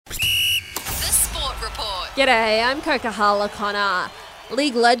G'day, I'm Kokahala Connor.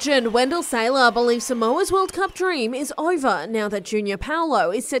 League legend Wendell Sailor believes Samoa's World Cup dream is over now that Junior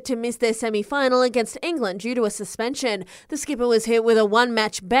Paulo is set to miss their semi-final against England due to a suspension. The skipper was hit with a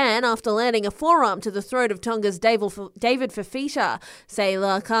one-match ban after landing a forearm to the throat of Tonga's David Fafita.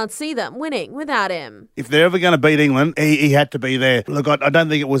 Sailor can't see them winning without him. If they're ever going to beat England, he had to be there. Look, I don't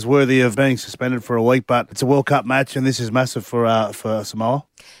think it was worthy of being suspended for a week, but it's a World Cup match and this is massive for Samoa.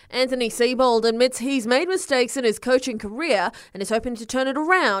 Anthony Seibold admits he's made mistakes in his coaching career and is hoping to turn it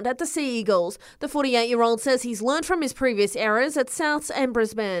around at the Sea Eagles. The 48-year-old says he's learned from his previous errors at Souths and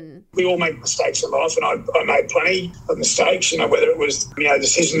Brisbane. We all make mistakes in life, and I made plenty of mistakes, whether it was the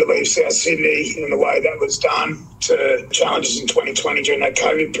decision to leave South Sydney and the way that was done, to challenges in 2020 during that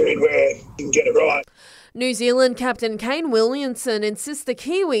COVID period where you didn't get it right. New Zealand captain Kane Williamson insists the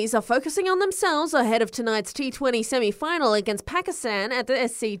Kiwis are focusing on themselves ahead of tonight's T20 semi-final against Pakistan at the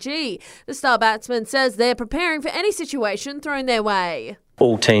SCG. The star batsman says they're preparing for any situation thrown their way.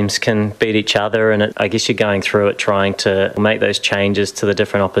 All teams can beat each other, and I guess you're going through it trying to make those changes to the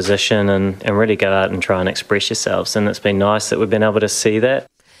different opposition and really go out and try and express yourselves. And it's been nice that we've been able to see that.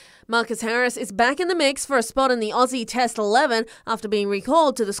 Marcus Harris is back in the mix for a spot in the Aussie Test 11 after being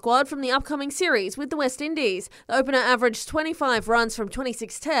recalled to the squad from the upcoming series with the West Indies. The opener averaged 25 runs from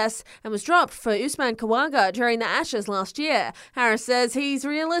 26 tests and was dropped for Usman Khawaja during the Ashes last year. Harris says he's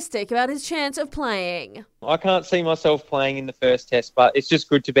realistic about his chance of playing. I can't see myself playing in the first test, but it's just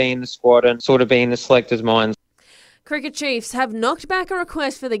good to be in the squad and sort of be in the selectors' minds. Cricket Chiefs have knocked back a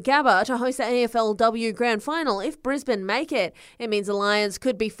request for the Gabba to host the AFLW Grand Final if Brisbane make it. It means the Lions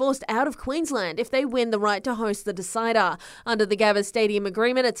could be forced out of Queensland if they win the right to host the decider. Under the Gabba Stadium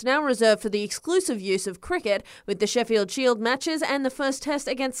agreement, it's now reserved for the exclusive use of cricket, with the Sheffield Shield matches and the first test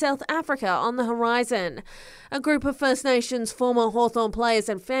against South Africa on the horizon. A group of First Nations former Hawthorn players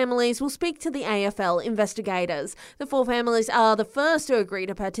and families will speak to the AFL investigators. The four families are the first to agree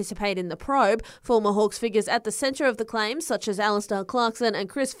to participate in the probe. Former Hawks figures at the centre of the claims, such as Alistair Clarkson and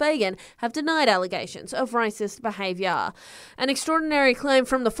Chris Fagan, have denied allegations of racist behaviour. An extraordinary claim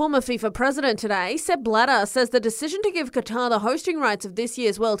from the former FIFA president today. Sepp Blatter says the decision to give Qatar the hosting rights of this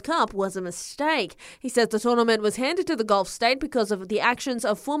year's World Cup was a mistake. He says the tournament was handed to the Gulf state because of the actions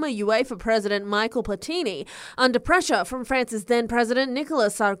of former UEFA president Michael Platini under pressure from France's then president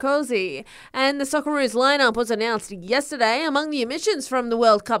Nicolas Sarkozy. And the Socceroos lineup was announced yesterday. Among the omissions from the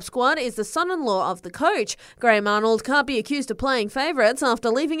World Cup squad is the son-in-law of the coach. Graham Arnold can't be accused of playing favourites after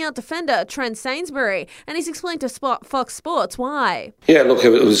leaving out defender Trent Sainsbury, and he's explained to Fox Sports why. Yeah, look, it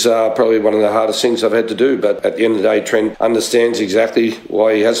was probably one of the hardest things I've had to do, but at the end of the day, Trent understands exactly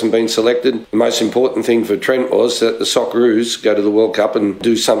why he hasn't been selected. The most important thing for Trent was that the Socceroos go to the World Cup and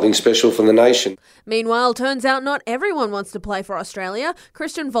do something special for the nation. Meanwhile, turns out not everyone wants to play for Australia.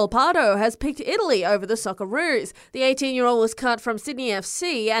 Christian Volpato has picked Italy over the Socceroos. The 18-year-old was cut from Sydney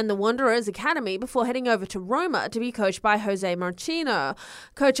FC and the Wanderers Academy before heading over to Roma to be coached by Jose Martino.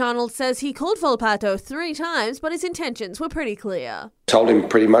 Coach Arnold says he called Volpato 3 times, but his intentions were pretty clear. Told him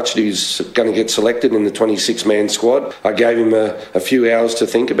pretty much that he was going to get selected in the 26-man squad. I gave him a few hours to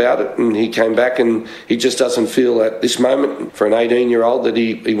think about it, and he came back and he just doesn't feel at this moment for an 18-year-old that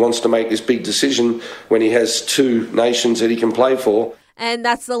he wants to make this big decision when he has 2 nations that he can play for. And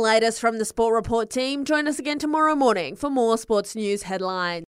that's the latest from the Sport Report team. Join us again tomorrow morning for more sports news headlines.